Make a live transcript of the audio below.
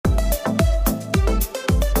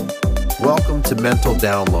to Mental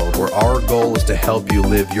Download, where our goal is to help you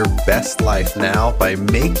live your best life now by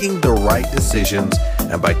making the right decisions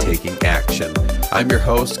and by taking action. I'm your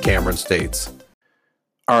host, Cameron States.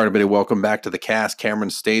 All right, everybody, welcome back to the cast.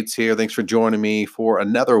 Cameron States here. Thanks for joining me for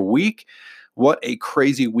another week. What a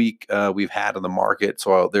crazy week we've had in the market.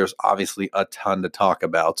 So there's obviously a ton to talk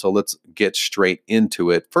about. So let's get straight into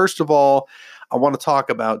it. First of all, I want to talk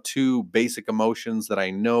about two basic emotions that I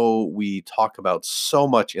know we talk about so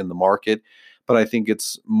much in the market, but I think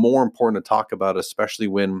it's more important to talk about, especially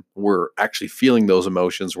when we're actually feeling those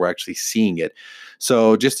emotions, we're actually seeing it.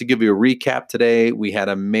 So just to give you a recap today, we had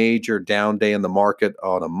a major down day in the market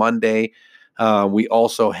on a Monday. We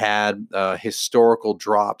also had historical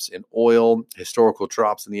drops in oil, historical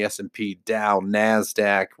drops in the S&P, Dow,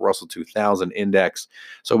 NASDAQ, Russell 2000 index.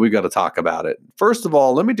 So we've got to talk about it. First of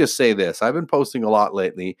all, let me just say this. I've been posting a lot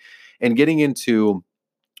lately and getting into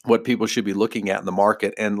what people should be looking at in the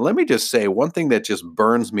market. And let me just say one thing that just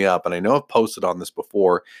burns me up, and I know I've posted on this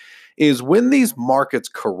before, is when these markets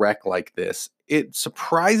correct like this, it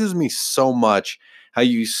surprises me so much how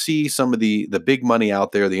you see some of the big money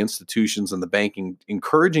out there, the institutions and the banking,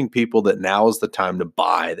 encouraging people that now is the time to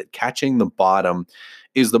buy, that catching the bottom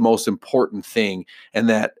is the most important thing, and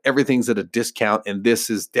that everything's at a discount, and this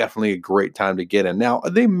is definitely a great time to get in. Now,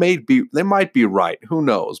 they might be right, who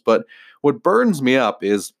knows? But what burns me up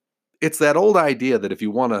is it's that old idea that if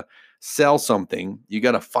you want to sell something, you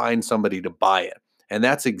got to find somebody to buy it. And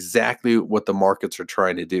that's exactly what the markets are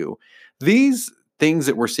trying to do. These things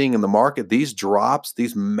that we're seeing in the market, these drops,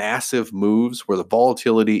 these massive moves where the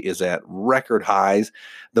volatility is at record highs,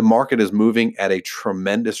 the market is moving at a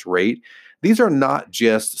tremendous rate. These are not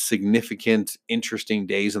just significant, interesting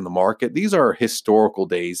days in the market. These are historical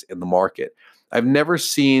days in the market. I've never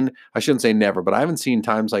seen, I shouldn't say never, but I haven't seen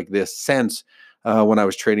times like this since when I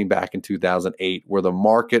was trading back in 2008, where the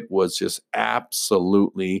market was just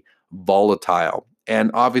absolutely volatile. And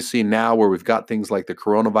obviously now where we've got things like the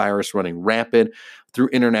coronavirus running rampant through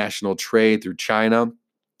international trade, through China,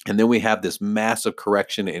 and then we have this massive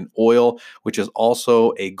correction in oil, which is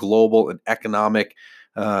also a global and economic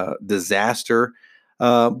disaster.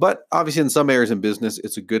 But obviously in some areas in business,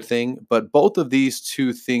 it's a good thing. But both of these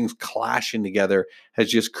two things clashing together has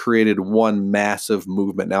just created one massive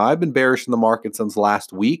movement. Now, I've been bearish in the market since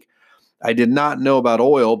last week. I did not know about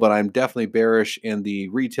oil, but I'm definitely bearish in the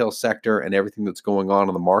retail sector and everything that's going on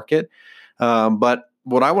in the market. But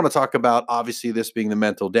what I want to talk about, obviously this being the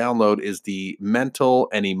mental download, is the mental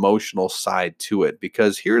and emotional side to it,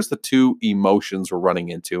 because here's the two emotions we're running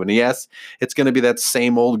into. And yes, it's going to be that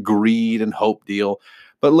same old greed and hope deal.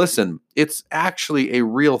 But listen, it's actually a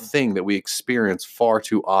real thing that we experience far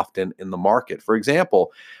too often in the market. For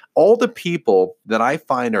example, all the people that I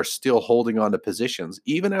find are still holding on to positions,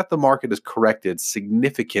 even after the market is corrected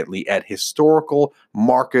significantly at historical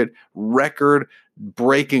market record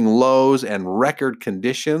breaking lows and record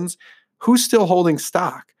conditions, who's still holding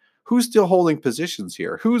stock? Who's still holding positions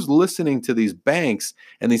here? Who's listening to these banks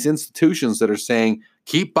and these institutions that are saying,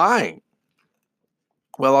 keep buying?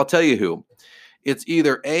 Well, I'll tell you who. It's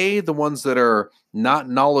either A, the ones that are not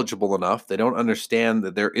knowledgeable enough, they don't understand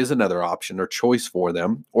that there is another option or choice for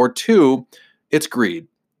them, or two, it's greed.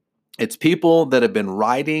 It's people that have been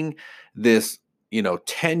riding this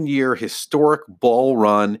 10-year historic bull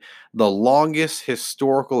run, the longest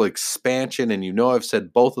historical expansion, and I've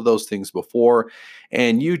said both of those things before,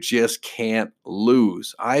 and you just can't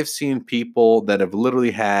lose. I've seen people that have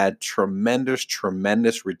literally had tremendous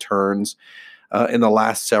returns in the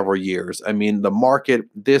last several years. I mean, the market,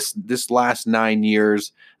 these last 9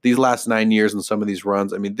 years and some of these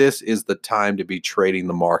runs, I mean, this is the time to be trading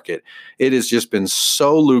the market. It has just been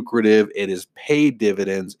so lucrative. It has paid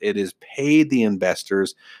dividends. It has paid the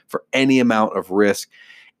investors for any amount of risk.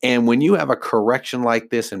 And when you have a correction like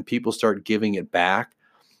this and people start giving it back,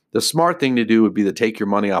 the smart thing to do would be to take your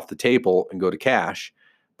money off the table and go to cash.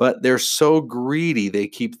 But they're so greedy, they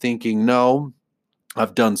keep thinking, no,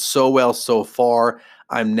 I've done so well so far.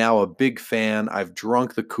 I'm now a big fan. I've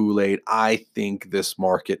drunk the Kool-Aid. I think this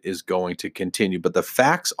market is going to continue. But the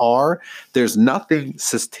facts are there's nothing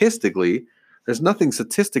statistically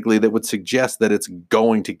that would suggest that it's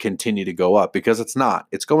going to continue to go up, because it's not.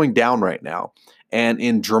 It's going down right now, and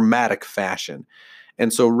in dramatic fashion.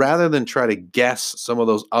 And so rather than try to guess some of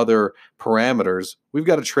those other parameters, we've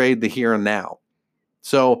got to trade the here and now.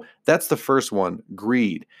 So that's the first one,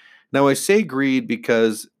 greed. Now, I say greed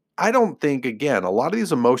because I don't think, again, a lot of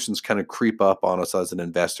these emotions kind of creep up on us as an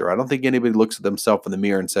investor. I don't think anybody looks at themselves in the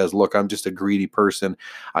mirror and says, look, I'm just a greedy person.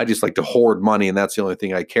 I just like to hoard money, and that's the only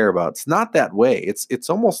thing I care about. It's not that way. It's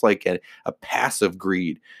almost like a passive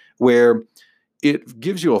greed where it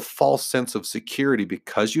gives you a false sense of security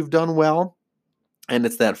because you've done well. And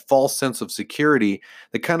it's that false sense of security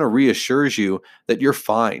that kind of reassures you that you're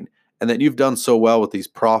fine and that you've done so well with these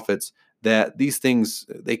profits that these things,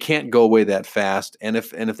 they can't go away that fast. And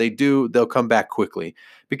if they do, they'll come back quickly,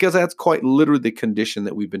 because that's quite literally the condition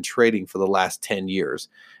that we've been trading for the last 10 years,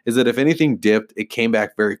 is that if anything dipped, it came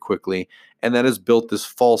back very quickly. And that has built this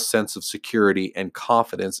false sense of security and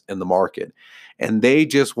confidence in the market. And they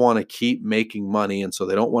just want to keep making money. And so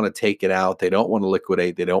they don't want to take it out. They don't want to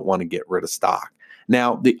liquidate. They don't want to get rid of stock.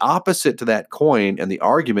 Now, the opposite to that coin and the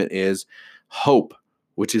argument is hope,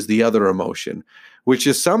 which is the other emotion, which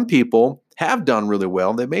is some people have done really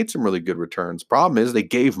well. They made some really good returns. Problem is they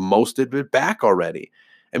gave most of it back already.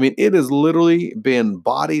 I mean, it has literally been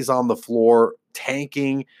bodies on the floor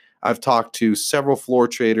tanking. I've talked to several floor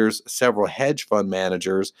traders, several hedge fund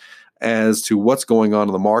managers as to what's going on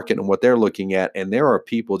in the market and what they're looking at. And there are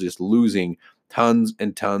people just losing tons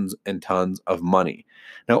and tons and tons of money.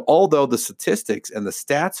 Now, although the statistics and the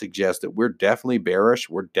stats suggest that we're definitely bearish,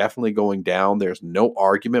 we're definitely going down, there's no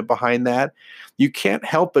argument behind that, you can't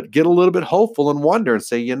help but get a little bit hopeful and wonder and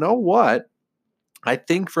say, you know what? I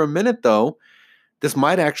think for a minute, though, this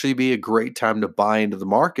might actually be a great time to buy into the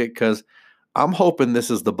market, because I'm hoping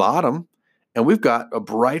this is the bottom. And we've got a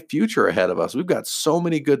bright future ahead of us. We've got so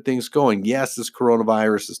many good things going. Yes, this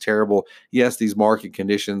coronavirus is terrible. Yes, these market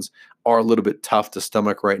conditions are a little bit tough to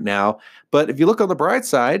stomach right now. But if you look on the bright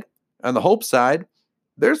side, on the hope side,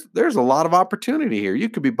 there's a lot of opportunity here. You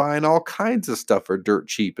could be buying all kinds of stuff for dirt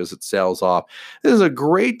cheap as it sells off. This is a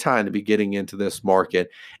great time to be getting into this market,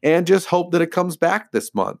 and just hope that it comes back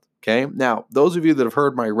this month. Okay. Now, those of you that have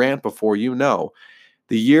heard my rant before, you know,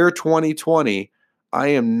 the year 2020, I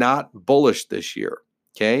am not bullish this year,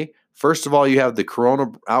 okay? First of all, you have the corona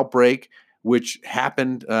outbreak, which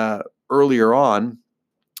happened earlier on.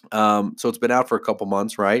 So it's been out for a couple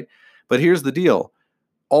months, right? But here's the deal.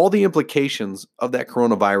 All the implications of that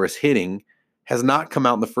coronavirus hitting has not come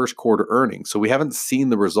out in the first quarter earnings. So we haven't seen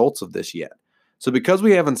the results of this yet. So because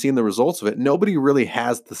we haven't seen the results of it, nobody really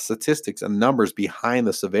has the statistics and numbers behind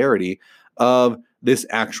the severity of this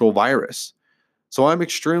actual virus. So I'm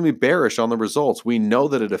extremely bearish on the results. We know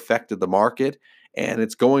that it affected the market, and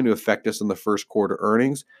it's going to affect us in the first quarter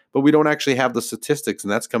earnings, but we don't actually have the statistics,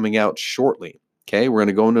 and that's coming out shortly. Okay, we're going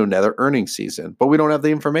to go into another earnings season, but we don't have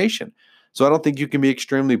the information. So I don't think you can be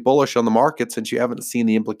extremely bullish on the market since you haven't seen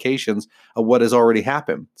the implications of what has already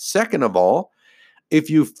happened. Second of all, if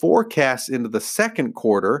you forecast into the second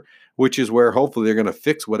quarter, which is where hopefully they're going to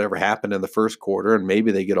fix whatever happened in the first quarter, and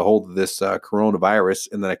maybe they get a hold of this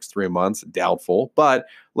coronavirus in the next 3 months. Doubtful, but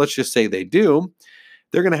let's just say they do.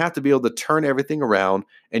 They're going to have to be able to turn everything around,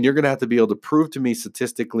 and you're going to have to be able to prove to me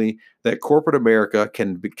statistically that corporate America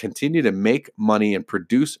can continue to make money and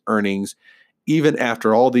produce earnings even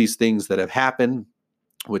after all these things that have happened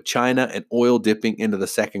with China and oil dipping into the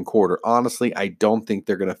second quarter. Honestly, I don't think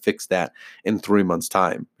they're going to fix that in 3 months'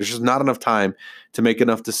 time. There's just not enough time to make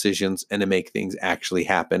enough decisions and to make things actually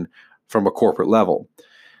happen from a corporate level.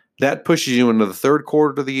 That pushes you into the third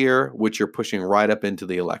quarter of the year, which you're pushing right up into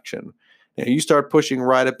the election. Now, you start pushing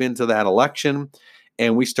right up into that election,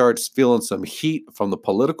 and we start feeling some heat from the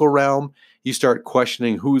political realm. You start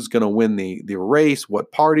questioning who's going to win the race,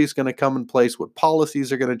 what party is going to come in place, what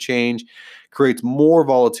policies are going to change, creates more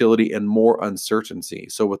volatility and more uncertainty.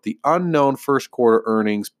 So with the unknown first quarter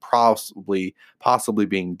earnings possibly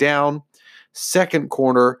being down, second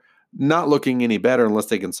quarter not looking any better unless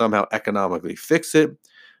they can somehow economically fix it,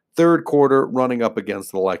 third quarter running up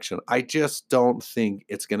against the election, I just don't think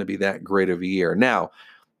it's going to be that great of a year. Now,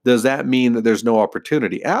 does that mean that there's no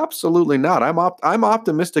opportunity? Absolutely not. I'm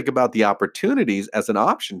optimistic about the opportunities as an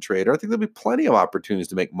option trader. I think there'll be plenty of opportunities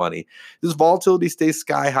to make money. This volatility stays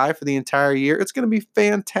sky high for the entire year. It's going to be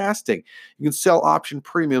fantastic. You can sell option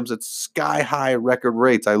premiums at sky high record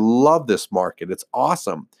rates. I love this market. It's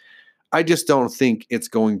awesome. I just don't think it's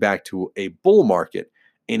going back to a bull market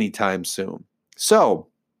anytime soon. So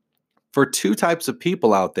for two types of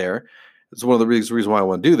people out there, it's one of the reasons why I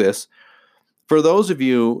want to do this. For those of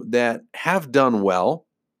you that have done well,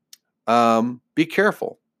 be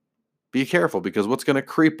careful. Be careful, because what's going to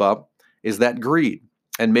creep up is that greed.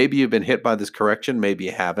 And maybe you've been hit by this correction, maybe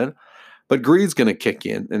you haven't. But greed's going to kick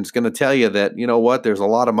in, and it's going to tell you that, you know what, there's a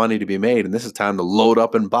lot of money to be made, and this is time to load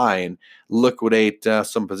up and buy and liquidate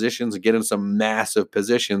some positions and get in some massive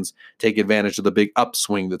positions, take advantage of the big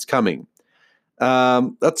upswing that's coming.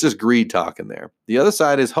 That's just greed talking there. The other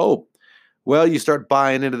side is hope. Well, you start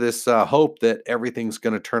buying into this hope that everything's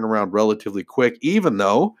going to turn around relatively quick, even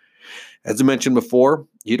though As I mentioned before,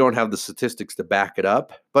 you don't have the statistics to back it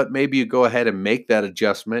up, but maybe you go ahead and make that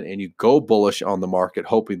adjustment and you go bullish on the market,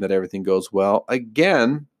 hoping that everything goes well.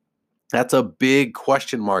 Again, that's a big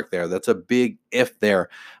question mark there. That's a big if there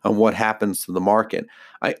on what happens to the market.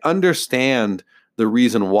 I understand the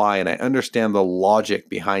reason why, and I understand the logic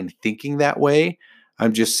behind thinking that way.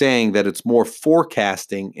 I'm just saying that it's more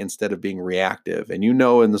forecasting instead of being reactive. And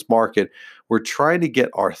in this market, we're trying to get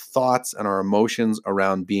our thoughts and our emotions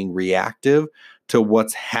around being reactive to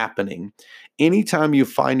what's happening. Anytime you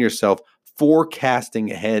find yourself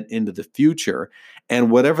forecasting ahead into the future, and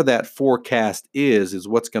whatever that forecast is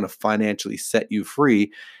what's going to financially set you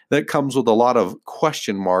free, that comes with a lot of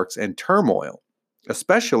question marks and turmoil,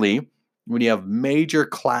 especially when you have major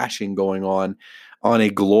clashing going on a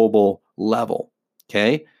global level.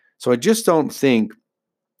 Okay. So I just don't think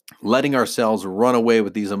letting ourselves run away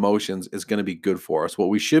with these emotions is going to be good for us. What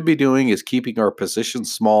we should be doing is keeping our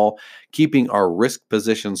positions small, keeping our risk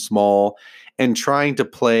position small, and trying to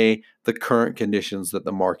play the current conditions that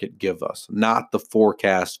the market give us, not the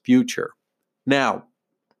forecast future. Now,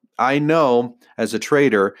 I know as a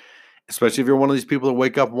trader, especially if you're one of these people that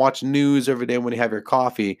wake up and watch news every day when you have your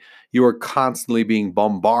coffee, you are constantly being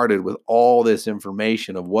bombarded with all this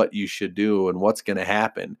information of what you should do and what's going to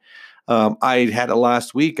happen. I had it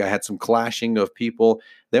last week. I had some clashing of people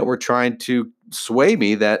that were trying to sway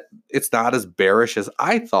me that it's not as bearish as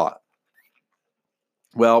I thought.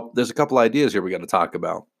 Well, there's a couple ideas here we got to talk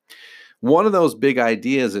about. One of those big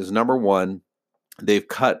ideas is, number one, they've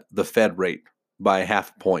cut the Fed rate by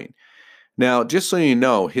 0.5 point. Now, just so you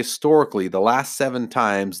know, historically, the last 7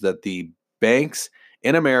 times that the banks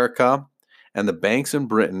in America and the banks in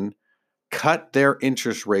Britain cut their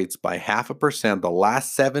interest rates by 0.5%, the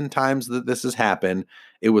last 7 times that this has happened,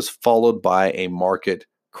 it was followed by a market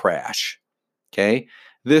crash. Okay?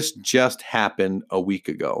 This just happened a week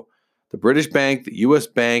ago. The British bank, the US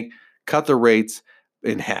bank cut the rates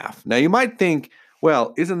in half. Now, you might think,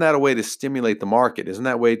 well, isn't that a way to stimulate the market? Isn't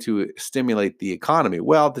that a way to stimulate the economy?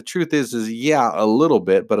 Well, the truth is yeah, a little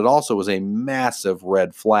bit, but it also was a massive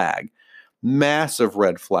red flag. Massive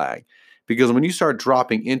red flag. Because when you start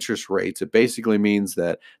dropping interest rates, it basically means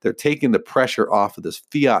that they're taking the pressure off of this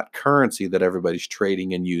fiat currency that everybody's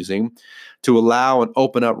trading and using to allow and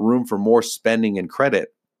open up room for more spending and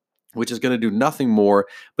credit, which is going to do nothing more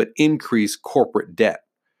but increase corporate debt,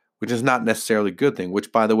 which is not necessarily a good thing,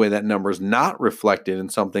 which, by the way, that number is not reflected in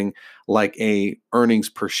something like a earnings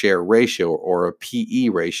per share ratio or a PE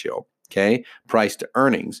ratio, okay, price to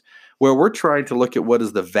earnings, where we're trying to look at what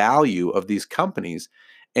is the value of these companies.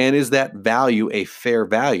 And is that value a fair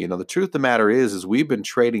value? Now, the truth of the matter is we've been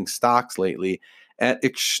trading stocks lately at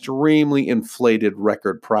extremely inflated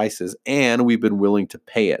record prices, and we've been willing to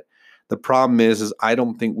pay it. The problem is I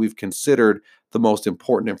don't think we've considered the most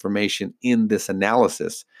important information in this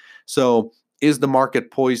analysis. So is the market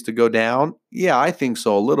poised to go down? Yeah, I think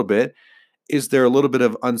so, a little bit. Is there a little bit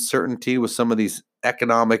of uncertainty with some of these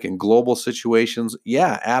economic and global situations?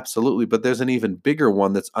 Yeah, absolutely. But there's an even bigger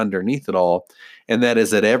one that's underneath it all. And that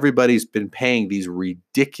is that everybody's been paying these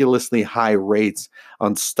ridiculously high rates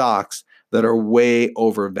on stocks that are way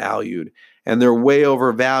overvalued. And they're way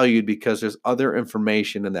overvalued because there's other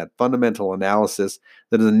information in that fundamental analysis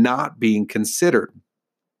that is not being considered,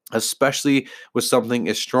 especially with something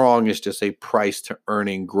as strong as just a price to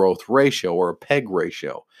earning growth ratio or a PEG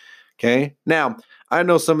ratio. Okay. Now, I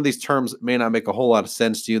know some of these terms may not make a whole lot of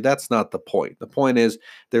sense to you. That's not the point. The point is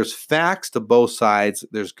there's facts to both sides.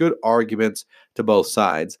 There's good arguments to both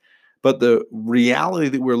sides. But the reality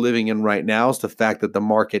that we're living in right now is the fact that the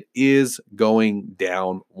market is going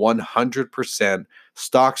down 100%.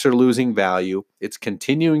 Stocks are losing value. It's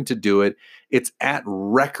continuing to do it. It's at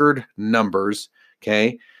record numbers.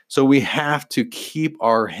 Okay. So we have to keep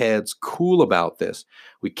our heads cool about this.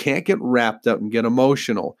 We can't get wrapped up and get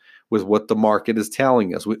emotional with what the market is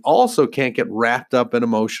telling us. We also can't get wrapped up and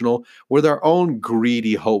emotional with our own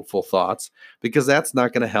greedy, hopeful thoughts, because that's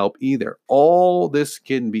not going to help either. All this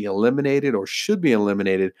can be eliminated or should be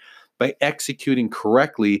eliminated by executing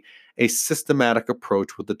correctly a systematic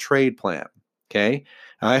approach with the trade plan. Okay?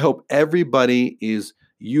 And I hope everybody is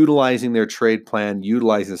utilizing their trade plan,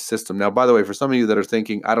 utilizing the system. Now, by the way, for some of you that are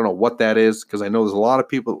thinking, I don't know what that is, because I know there's a lot of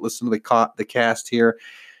people that listen to the cast here,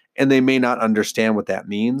 and they may not understand what that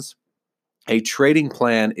means. A trading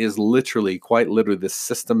plan is quite literally, the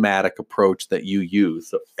systematic approach that you use.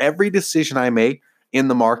 So every decision I make, in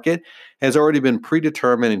the market has already been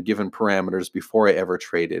predetermined and given parameters before I ever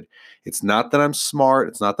traded. It's not that I'm smart.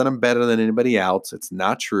 It's not that I'm better than anybody else. It's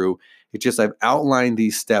not true. It's just I've outlined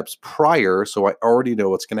these steps prior, so I already know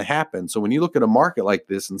what's going to happen. So when you look at a market like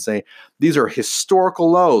this and say, these are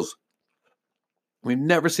historical lows, we've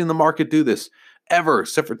never seen the market do this ever,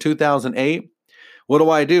 except for 2008.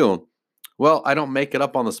 What do? Well, I don't make it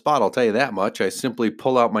up on the spot, I'll tell you that much. I simply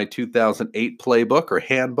pull out my 2008 playbook or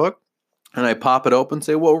handbook, and I pop it open and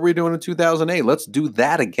say, what were we doing in 2008? Let's do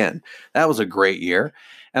that again. That was a great year.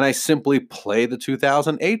 And I simply play the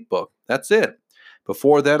 2008 book. That's it.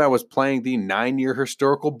 Before that, I was playing the 9-year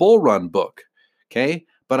historical bull run book. Okay.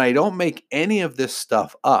 But I don't make any of this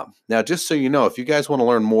stuff up. Now, just so you know, if you guys want to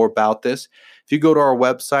learn more about this, if you go to our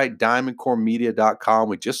website, diamondcoremedia.com,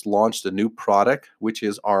 we just launched a new product, which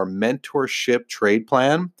is our mentorship trade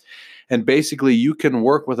plan. And basically, you can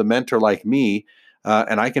work with a mentor like me,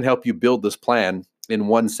 and I can help you build this plan in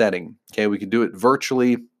one setting. Okay, we can do it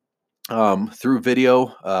virtually through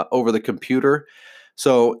video over the computer.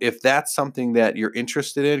 So if that's something that you're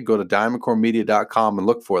interested in, go to diamondcoremedia.com and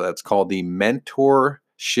look for that. It's called the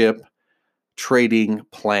Mentorship Trading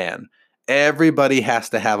Plan. Everybody has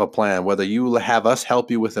to have a plan, whether you have us help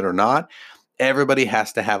you with it or not. Everybody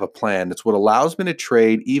has to have a plan. It's what allows me to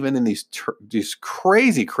trade even in these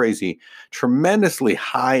crazy, tremendously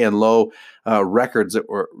high and low records that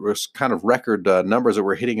were kind of record numbers that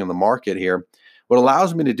we're hitting in the market here. What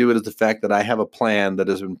allows me to do it is the fact that I have a plan that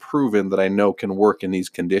has been proven that I know can work in these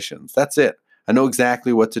conditions. That's it. I know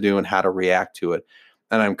exactly what to do and how to react to it.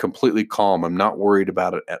 And I'm completely calm. I'm not worried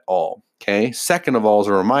about it at all. Okay. Second of all, as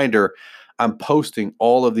a reminder, I'm posting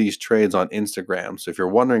all of these trades on Instagram. So if you're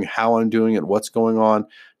wondering how I'm doing it, what's going on,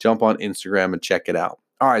 jump on Instagram and check it out.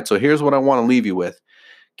 All right. So here's what I want to leave you with.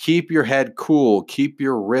 Keep your head cool. Keep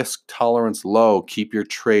your risk tolerance low. Keep your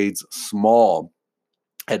trades small.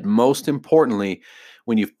 And most importantly,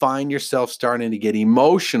 when you find yourself starting to get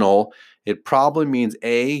emotional, it probably means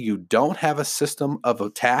A, you don't have a system of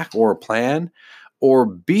attack or a plan, or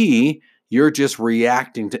B, you're just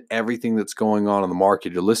reacting to everything that's going on in the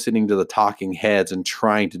market. You're listening to the talking heads and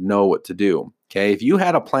trying to know what to do. Okay. If you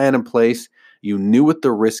had a plan in place, you knew what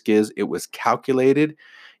the risk is, it was calculated,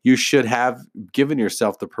 you should have given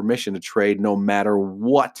yourself the permission to trade no matter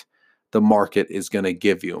what the market is going to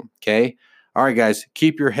give you. Okay. All right, guys,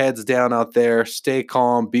 keep your heads down out there. Stay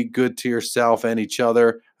calm. Be good to yourself and each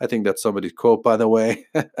other. I think that's somebody's quote, by the way.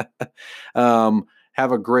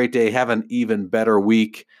 Have a great day. Have an even better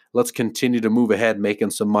week. Let's continue to move ahead, making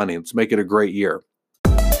some money. Let's make it a great year.